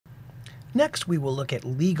Next, we will look at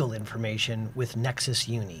legal information with Nexis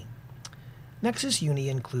Uni. Nexis Uni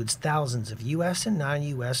includes thousands of U.S. and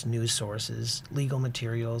non-U.S. news sources, legal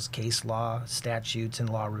materials, case law, statutes, and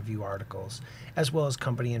law review articles, as well as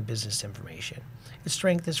company and business information. Its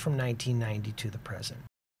strength is from 1990 to the present.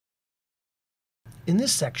 In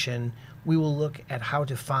this section, we will look at how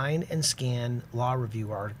to find and scan law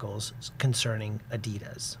review articles concerning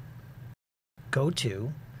Adidas. Go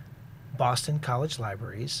to Boston College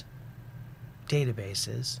Libraries,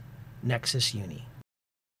 Databases, Nexis Uni.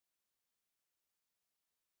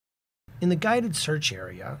 In the guided search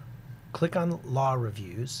area, click on Law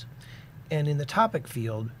Reviews, and in the topic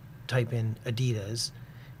field, type in Adidas,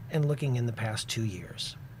 and looking in the past 2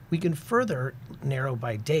 years. We can further narrow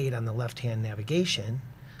by date on the left-hand navigation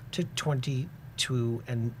to 22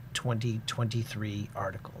 and 2023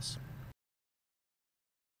 articles.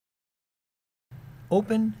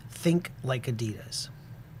 Open Think Like Adidas.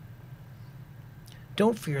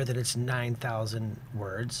 Don't fear that it's 9,000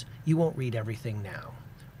 words. You won't read everything now.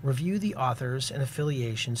 Review the authors and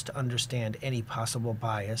affiliations to understand any possible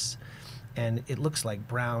bias, and it looks like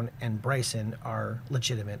Brown and Bryson are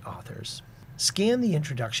legitimate authors. Scan the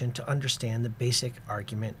introduction to understand the basic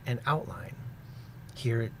argument and outline.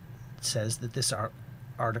 Here it says that this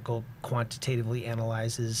article quantitatively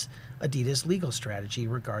analyzes Adidas' legal strategy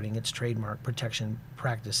regarding its trademark protection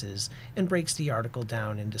practices and breaks the article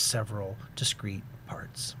down into several discrete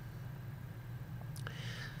parts.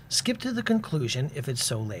 Skip to the conclusion if it's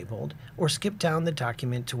so labeled, or skip down the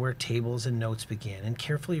document to where tables and notes begin and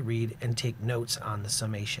carefully read and take notes on the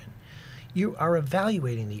summation. You are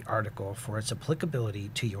evaluating the article for its applicability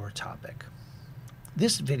to your topic.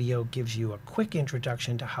 This video gives you a quick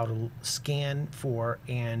introduction to how to scan for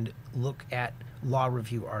and look at law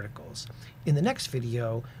review articles. In the next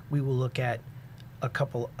video, we will look at a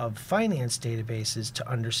couple of finance databases to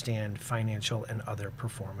understand financial and other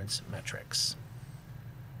performance metrics.